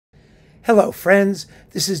Hello, friends.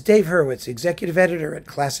 This is Dave Hurwitz, executive editor at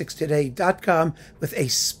ClassicsToday.com, with a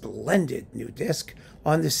splendid new disc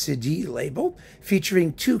on the Cedille label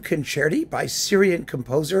featuring two concerti by Syrian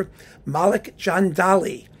composer Malek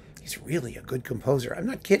Jandali. He's really a good composer. I'm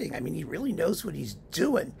not kidding. I mean, he really knows what he's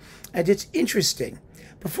doing. And it's interesting.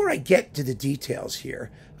 Before I get to the details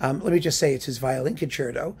here, let me just say it's his violin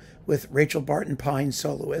concerto with Rachel Barton Pine,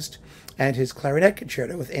 soloist, and his clarinet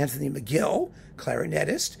concerto with Anthony McGill,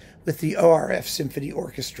 clarinetist, with the ORF Symphony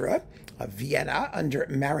Orchestra of Vienna under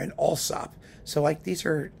Marin Alsop. So, these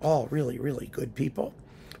are all really, really good people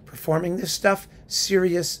performing this stuff.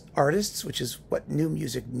 Serious artists, which is what new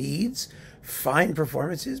music needs. Fine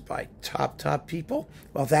performances by top people.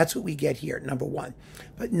 Well, that's what we get here, number one.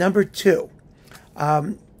 But number two,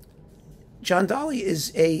 Jandali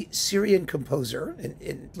is a Syrian composer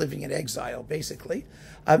living in exile, basically.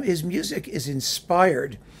 His music is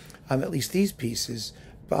inspired, at least these pieces,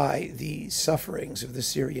 by the sufferings of the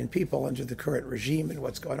Syrian people under the current regime and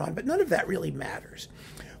what's going on. But none of that really matters.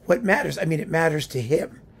 What matters, it matters to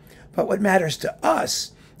him. But what matters to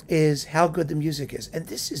us is how good the music is. And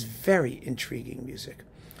this is very intriguing music.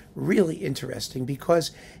 Really interesting,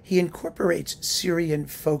 because he incorporates Syrian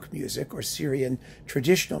folk music or Syrian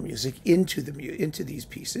traditional music into these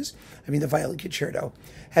pieces. The violin concerto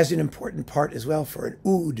has an important part as well for an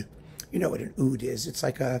oud. You know what an oud is? It's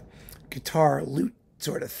like a guitar lute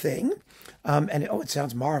sort of thing. It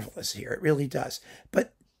sounds marvelous here. It really does.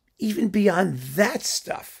 But even beyond that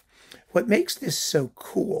stuff, what makes this so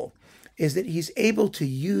cool is that he's able to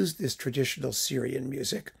use this traditional Syrian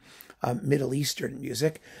music, Middle Eastern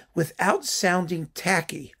music, without sounding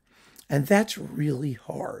tacky. And that's really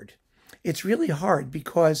hard. It's really hard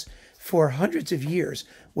because for hundreds of years,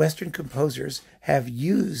 Western composers have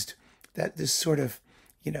used this sort of,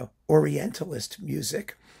 Orientalist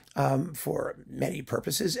music for many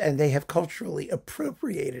purposes, and they have culturally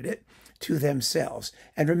appropriated it to themselves.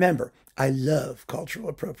 And remember, I love cultural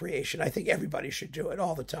appropriation. I think everybody should do it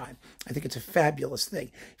all the time. I think it's a fabulous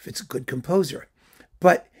thing if it's a good composer.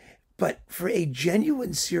 But for a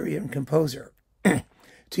genuine Syrian composer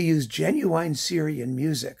to use genuine Syrian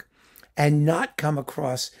music and not come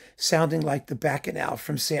across sounding like the Bacchanal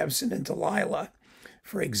from Samson and Delilah,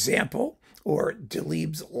 for example, or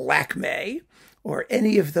Delibes' Lakme, or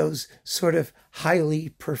any of those sort of highly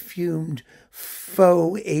perfumed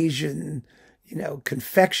faux Asian,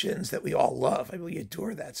 confections that we all love. We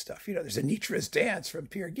adore that stuff. There's a Nitra's Dance from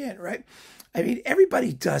Peer Gynt, right?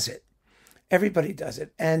 Everybody does it. Everybody does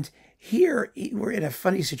it. And here we're in a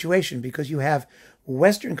funny situation because you have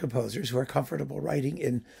Western composers who are comfortable writing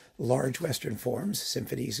in large Western forms,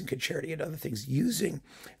 symphonies and concerti and other things, using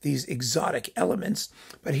these exotic elements.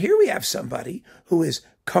 But here we have somebody who is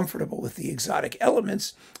comfortable with the exotic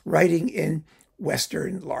elements writing in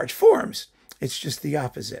Western large forms. It's just the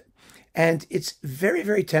opposite. And it's very,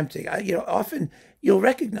 very tempting. Often you'll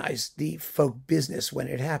recognize the folk business when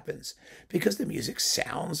it happens because the music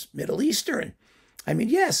sounds Middle Eastern.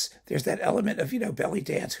 Yes, there's that element of, belly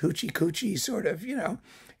dance, hoochie coochie sort of,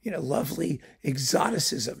 lovely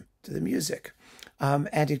exoticism to the music.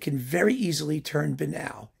 And it can very easily turn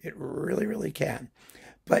banal. It really, really can.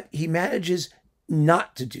 But he manages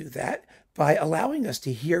not to do that by allowing us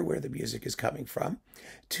to hear where the music is coming from,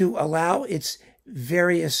 to allow its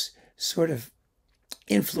various sort of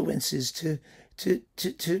influences to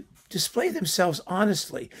display themselves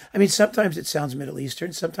honestly. Sometimes it sounds Middle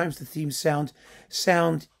Eastern. Sometimes the themes sound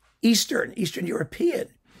Eastern European,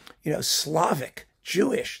 Slavic,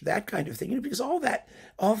 Jewish, that kind of thing. Because all that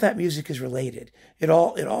music is related. It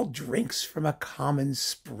all drinks from a common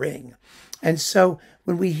spring. And so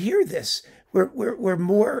when we hear this, we're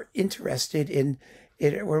more interested in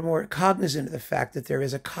it. We're more cognizant of the fact that there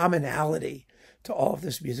is a commonality to all of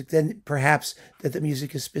this music than perhaps that the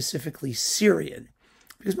music is specifically Syrian.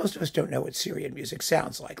 Because most of us don't know what Syrian music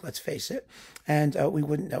sounds like, let's face it. And we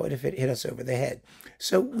wouldn't know it if it hit us over the head.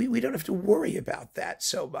 So we don't have to worry about that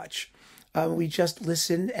so much. We just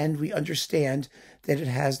listen and we understand that it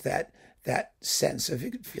has that sense of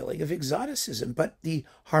feeling of exoticism. But the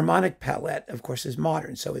harmonic palette, of course, is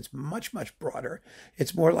modern. So it's much, much broader.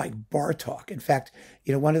 It's more like Bartok. In fact,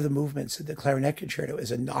 one of the movements of the clarinet concerto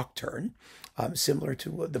is a nocturne, similar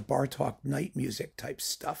to the Bartok night music type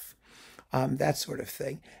stuff. That sort of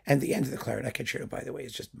thing. And the end of the clarinet concerto, by the way,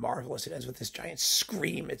 is just marvelous. It ends with this giant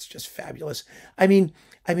scream. It's just fabulous.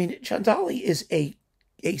 Jandali is a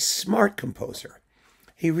smart composer.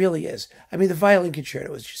 He really is. I mean, the violin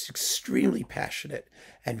concerto is just extremely passionate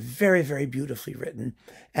and very, very beautifully written.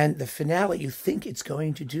 And the finale, you think it's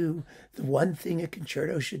going to do the one thing a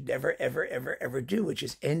concerto should never, ever, ever, ever do, which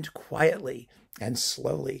is end quietly and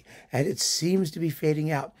slowly. And it seems to be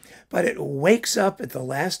fading out. But it wakes up at the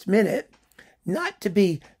last minute, not to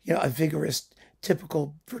be, a vigorous,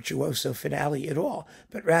 typical virtuoso finale at all,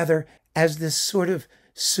 but rather as this sort of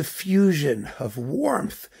suffusion of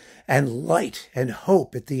warmth and light and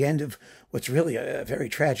hope at the end of what's really a very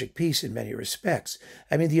tragic piece in many respects.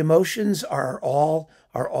 I mean, the emotions are all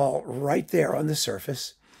right there on the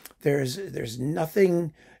surface. There's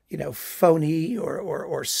nothing, phony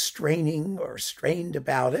or straining or strained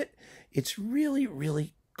about it. It's really,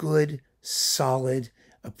 really good, solid,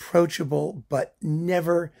 approachable, but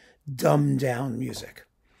never dumbed down music.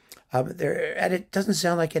 And it doesn't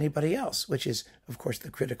sound like anybody else, which is, of course, the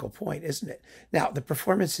critical point, isn't it? Now, the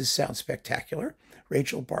performances sound spectacular.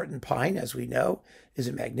 Rachel Barton Pine, as we know, is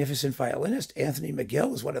a magnificent violinist. Anthony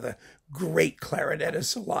McGill is one of the great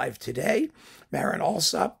clarinetists alive today. Marin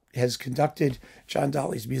Alsop has conducted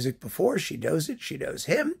Jandali's music before. She knows it. She knows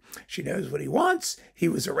him. She knows what he wants. He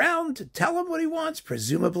was around to tell him what he wants,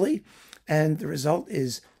 presumably. And the result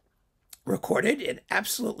is recorded in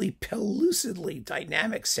absolutely pellucidly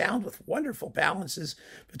dynamic sound with wonderful balances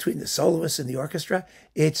between the soloists and the orchestra.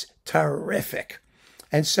 It's terrific.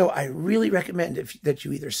 And so I really recommend that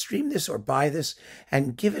you either stream this or buy this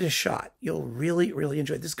and give it a shot. You'll really, really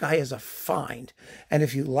enjoy it. This guy is a find. And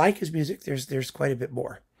if you like his music, there's quite a bit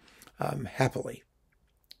more, happily,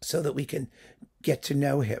 so that we can get to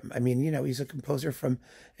know him. I mean, he's a composer from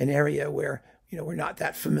an area where we're not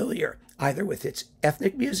that familiar either with its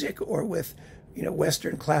ethnic music or with,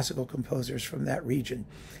 Western classical composers from that region.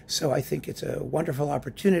 So I think it's a wonderful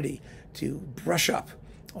opportunity to brush up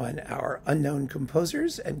on our unknown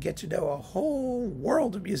composers and get to know a whole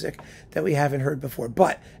world of music that we haven't heard before.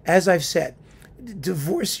 But as I've said,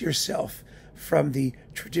 divorce yourself from the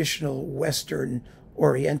traditional Western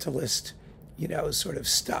Orientalist, sort of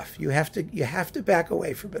stuff. You have to back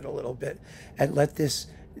away from it a little bit and let this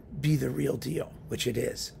be the real deal, which it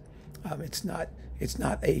is. It's not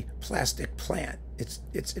a plastic plant.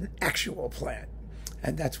 It's an actual plant.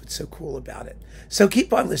 And that's what's so cool about it. So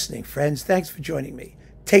keep on listening, friends. Thanks for joining me.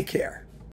 Take care.